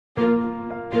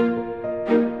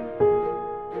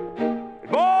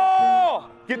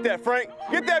that, Frank.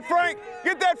 Get that, Frank.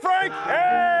 Get that, Frank.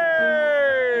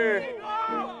 Hey!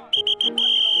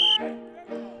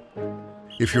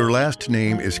 If your last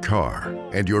name is Carr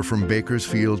and you're from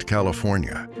Bakersfield,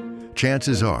 California,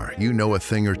 chances are you know a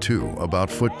thing or two about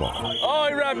football. Oh,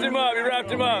 he wrapped him up. He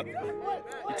wrapped him up.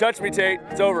 You touched me, Tate.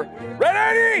 It's over.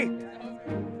 Ready?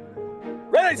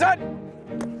 Ready, son.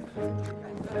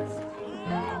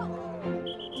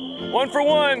 1 for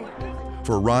 1.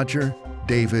 For Roger,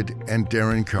 David, and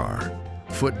Derek Carr,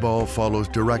 football follows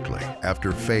directly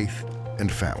after faith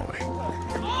and family.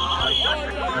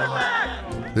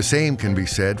 The same can be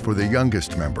said for the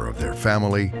youngest member of their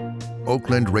family,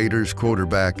 Oakland Raiders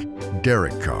quarterback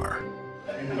Derek Carr.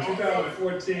 In the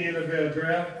 2014 NFL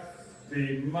Draft,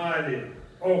 the mighty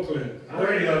Oakland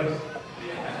Raiders,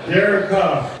 Derek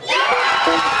Carr.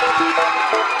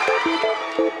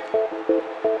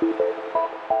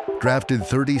 Drafted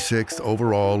 36th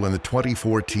overall in the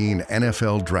 2014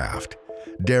 NFL Draft,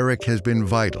 Derek has been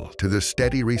vital to the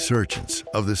steady resurgence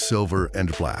of the silver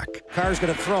and black. Carr's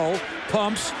going to throw,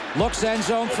 pumps, looks end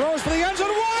zone, throws for the end zone,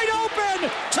 wide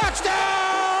open! Touchdown!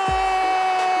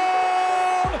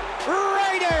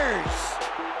 Raiders!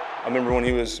 I remember when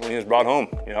he was brought home.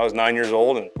 You know, I was 9 years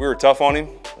old, and we were tough on him,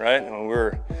 right? And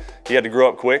he had to grow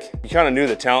up quick. You kind of knew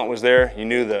the talent was there. You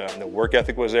knew the work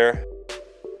ethic was there.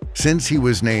 Since he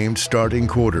was named starting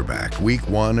quarterback week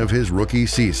 1 of his rookie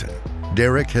season,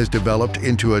 Derek has developed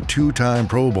into a 2-time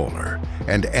Pro Bowler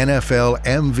and NFL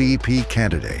MVP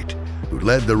candidate who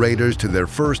led the Raiders to their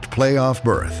first playoff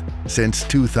berth since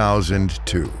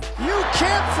 2002. You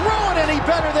can't throw it any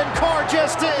better than Carr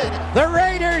just did. The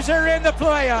Raiders are in the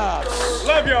playoffs.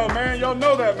 Love y'all, man. Y'all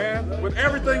know that, man. With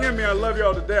everything in me, I love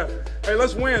y'all to death. Hey,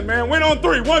 let's win, man. Win on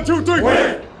 3. 1, 2, 3.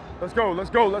 Win. Let's go, let's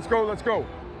go, let's go, let's go.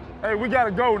 Hey, we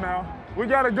gotta go now. We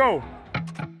gotta go.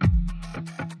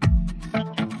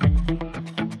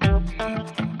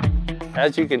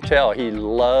 As you can tell, he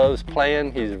loves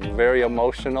playing, he's very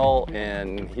emotional,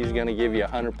 and he's gonna give you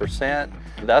 100%.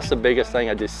 That's the biggest thing.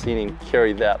 I just seen him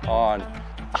carry that on.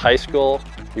 High school,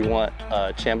 he won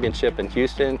a championship in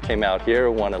Houston, came out here,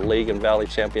 won a League and Valley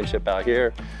championship out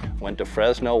here, went to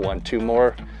Fresno, won 2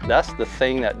 more. That's the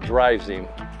thing that drives him,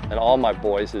 and all my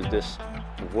boys is just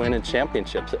winning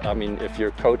championships. I mean, if you're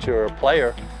a coach or a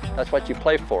player, that's what you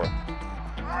play for. All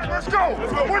right, let's go.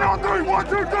 Let's go. Win on 3. 1, 2,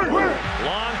 3. Win.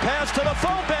 Long pass to the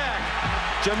fullback.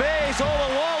 Jameis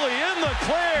Olawale in the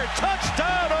clear.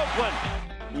 Touchdown, Oakland.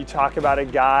 You talk about a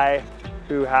guy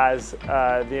who has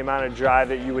the amount of drive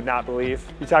that you would not believe.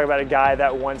 You talk about a guy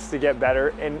that wants to get better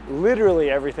in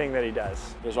literally everything that he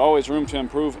does. There's always room to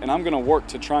improve, and I'm going to work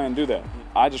to try and do that.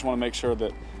 I just want to make sure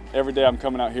that every day I'm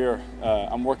coming out here,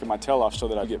 I'm working my tail off so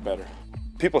that I get better.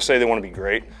 People say they want to be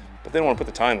great, but they don't want to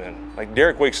put the time in. Like,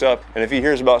 Derek wakes up, and if he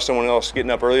hears about someone else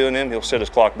getting up earlier than him, he'll set his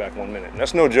clock back 1 minute. And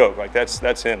that's no joke. Like,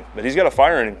 that's him. But he's got a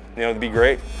fire in him, you know, to be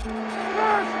great.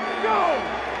 Let's go.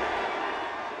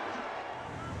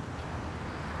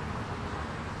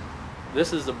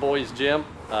 This is the boys' gym.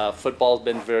 Football's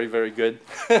been very, very good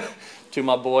to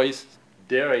my boys.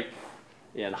 Derek,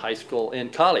 in high school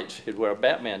and college, he'd wear a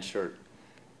Batman shirt.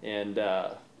 And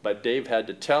but Dave had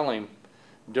to tell him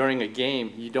during a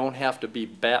game, you don't have to be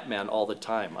Batman all the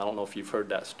time. I don't know if you've heard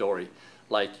that story.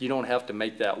 Like, you don't have to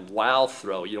make that wow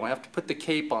throw. You don't have to put the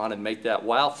cape on and make that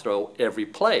wow throw every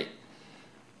play.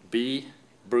 Be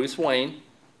Bruce Wayne,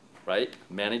 right?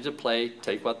 Manage the play,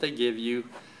 take what they give you,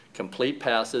 complete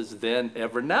passes. Then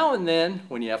every now and then,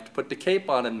 when you have to put the cape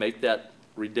on and make that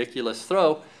ridiculous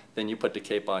throw, then you put the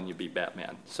cape on, you be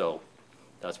Batman. So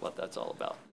that's what that's all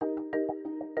about.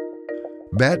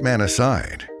 Batman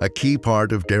aside, a key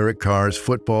part of Derek Carr's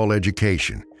football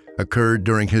education occurred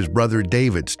during his brother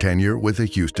David's tenure with the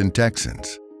Houston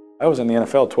Texans. I was in the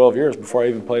NFL 12 years before I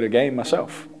even played a game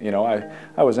myself. You know,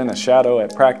 I was in the shadow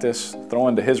at practice,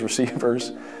 throwing to his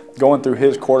receivers, going through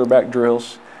his quarterback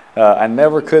drills. I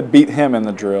never could beat him in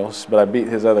the drills, but I beat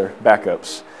his other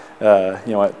backups,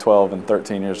 you know, at 12 and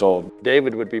 13 years old.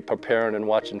 David would be preparing and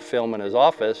watching film in his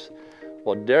office.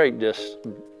 Well, Derek just,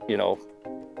 you know,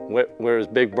 where his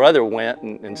big brother went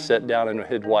and sat down and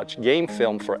he'd watch game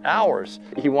film for hours.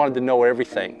 He wanted to know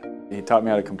everything. He taught me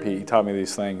how to compete. He taught me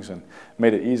these things and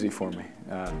made it easy for me,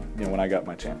 you know, when I got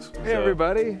my chance. Hey,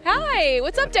 everybody. Hi,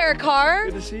 what's up, Derek Carr?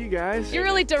 Good to see you guys. You're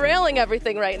really derailing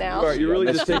everything right now. You're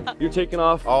really just you're taking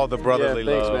off all the brotherly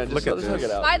thanks, love. Man. Look at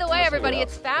this. By the way, everybody,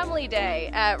 it's Family Day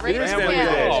at Raiders Family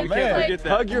Camp. Day. Oh, You man. can't forget that.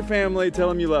 Hug your family, tell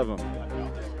them you love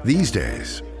them. These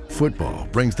days, football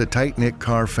brings the tight-knit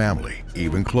Carr family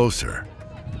even closer.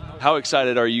 How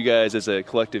excited are you guys as a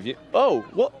collective? Oh,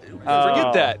 well,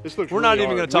 forget that. We're not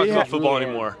even going to talk about football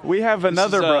anymore. We have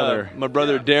another brother. My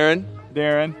brother Darren.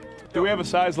 Darren. Do we have a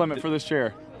size limit for this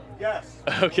chair? Yes.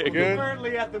 Okay, good.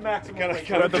 Currently at the maximum weight.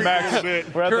 We're at the max.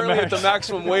 We're Currently at the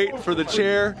maximum weight for the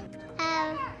chair.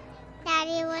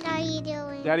 Daddy, what are you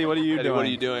doing? Daddy, what are you doing? What are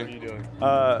you doing?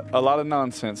 A lot of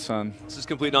nonsense, son. This is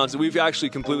complete nonsense. We've actually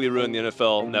completely ruined the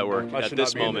NFL network at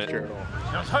this moment.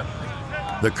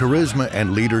 The charisma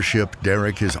and leadership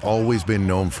Derek has always been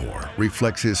known for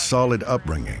reflects his solid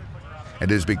upbringing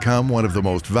and has become one of the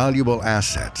most valuable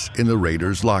assets in the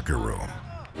Raiders locker room.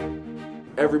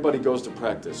 Everybody goes to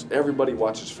practice. Everybody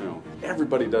watches film.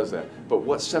 Everybody does that. But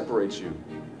what separates you?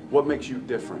 What makes you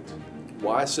different?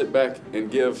 Why sit back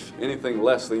and give anything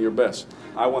less than your best?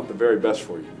 I want the very best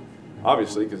for you.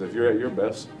 Obviously, because if you're at your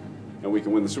best, and we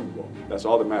can win the Super Bowl. That's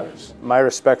all that matters. My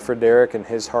respect for Derek and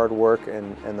his hard work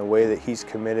and the way that he's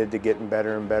committed to getting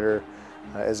better and better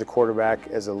as a quarterback,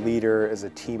 as a leader, as a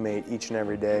teammate each and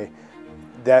every day,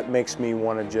 that makes me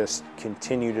want to just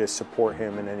continue to support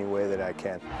him in any way that I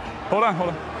can. Hold on.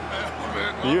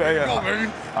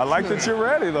 I like that you're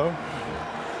ready, though.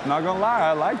 Not gonna lie,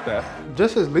 I like that.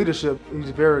 Just his leadership,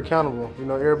 he's very accountable. You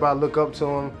know, everybody look up to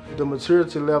him. The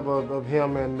maturity level of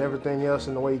him and everything else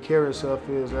and the way he carries himself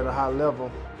is at a high level.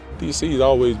 DC's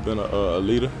always been a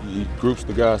leader. He groups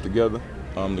the guys together,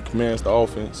 to command the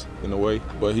offense in a way,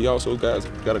 but he also got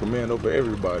a command over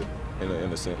everybody in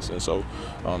a sense. And so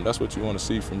that's what you want to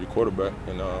see from your quarterback,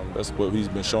 and that's what he's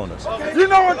been showing us. You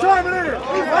know what time it is.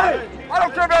 Hey, I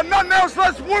don't care about nothing else.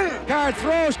 Let's win. Carr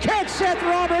throws, catch Seth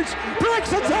Roberts, breaks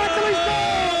the tackle, he's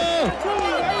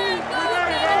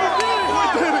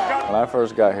When I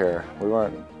first got here, we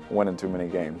weren't winning too many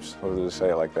games. Let's just say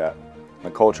it like that.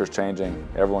 The culture's changing.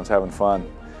 Everyone's having fun.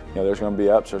 You know, there's going to be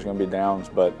ups, there's going to be downs,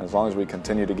 but as long as we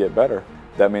continue to get better,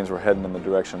 that means we're heading in the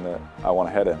direction that I want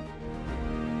to head in.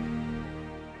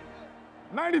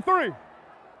 93.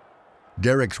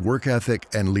 Derek's work ethic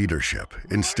and leadership,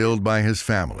 instilled by his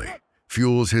family,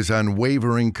 fuels his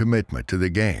unwavering commitment to the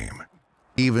game,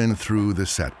 even through the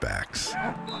setbacks.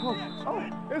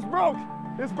 It's broke.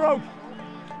 It's broke.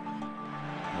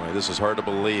 Boy, this is hard to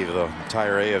believe. The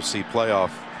entire AFC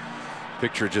playoff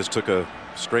picture just took a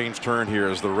strange turn here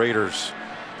as the Raiders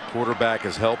quarterback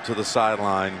is helped to the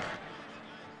sideline.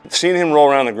 Seeing him roll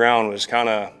around the ground was kind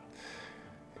of,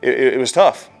 it was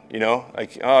tough. You know,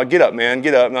 like, get up, man,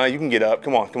 get up. No, you can get up.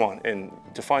 Come on, come on. And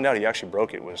to find out he actually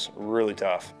broke it was really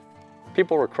tough.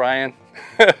 People were crying.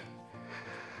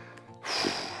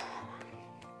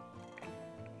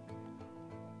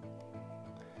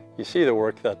 You see the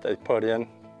work that they put in,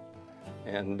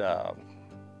 and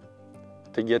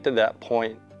to get to that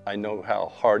point, I know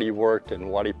how hard he worked and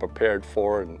what he prepared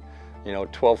for, and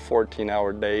 12,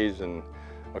 14-hour days, and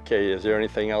okay, is there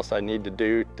anything else I need to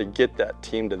do to get that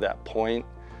team to that point?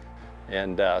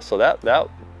 And so that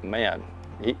man,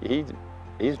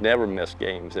 he's never missed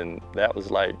games, and that was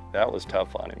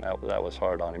tough on him. That was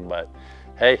hard on him. But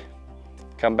hey,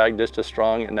 come back just as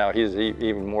strong, and now he's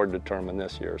even more determined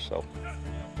this year. So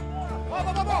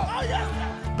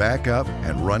back up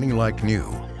and running like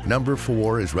new, number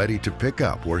 4 is ready to pick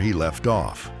up where he left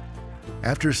off.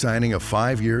 After signing a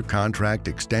 5-year contract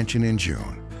extension in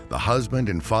June, the husband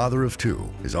and father of 2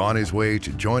 is on his way to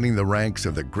joining the ranks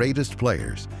of the greatest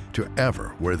players to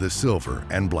ever wear the silver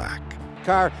and black.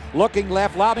 Carr looking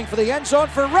left, lobbing for the end zone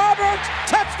for Roberts.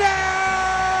 Touchdown!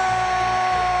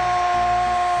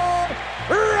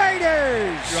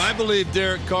 Raiders! I believe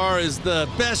Derek Carr is the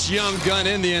best young gun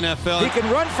in the NFL. He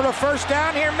can run for the first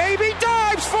down here, maybe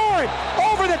dives for it.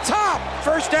 Over the top.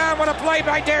 First down, what a play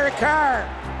by Derek Carr.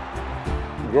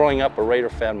 Growing up a Raider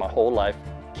fan my whole life,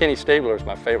 Kenny Stabler is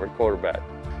my favorite quarterback.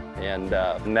 And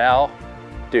now,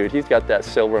 dude, he's got that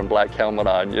silver and black helmet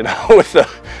on, with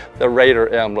the Raider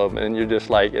emblem. And you're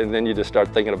just like, and then you just start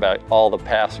thinking about all the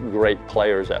past great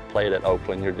players that played at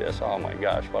Oakland. You're just, oh my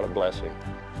gosh, what a blessing.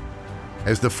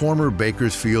 As the former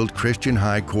Bakersfield Christian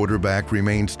High quarterback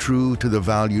remains true to the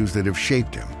values that have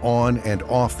shaped him on and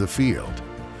off the field,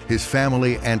 his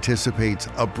family anticipates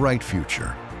a bright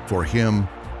future for him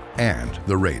and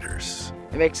the Raiders.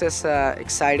 It makes us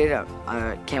excited.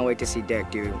 I can't wait to see Derek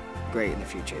do great in the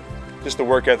future. Just the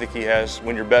work ethic he has.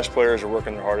 When your best players are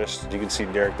working their hardest, you can see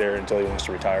Derek there until he wants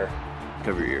to retire.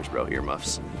 Cover your ears, bro,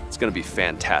 earmuffs. It's going to be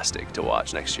fantastic to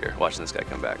watch next year, watching this guy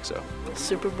come back. So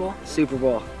Super Bowl. Super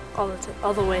Bowl. All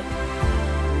the way.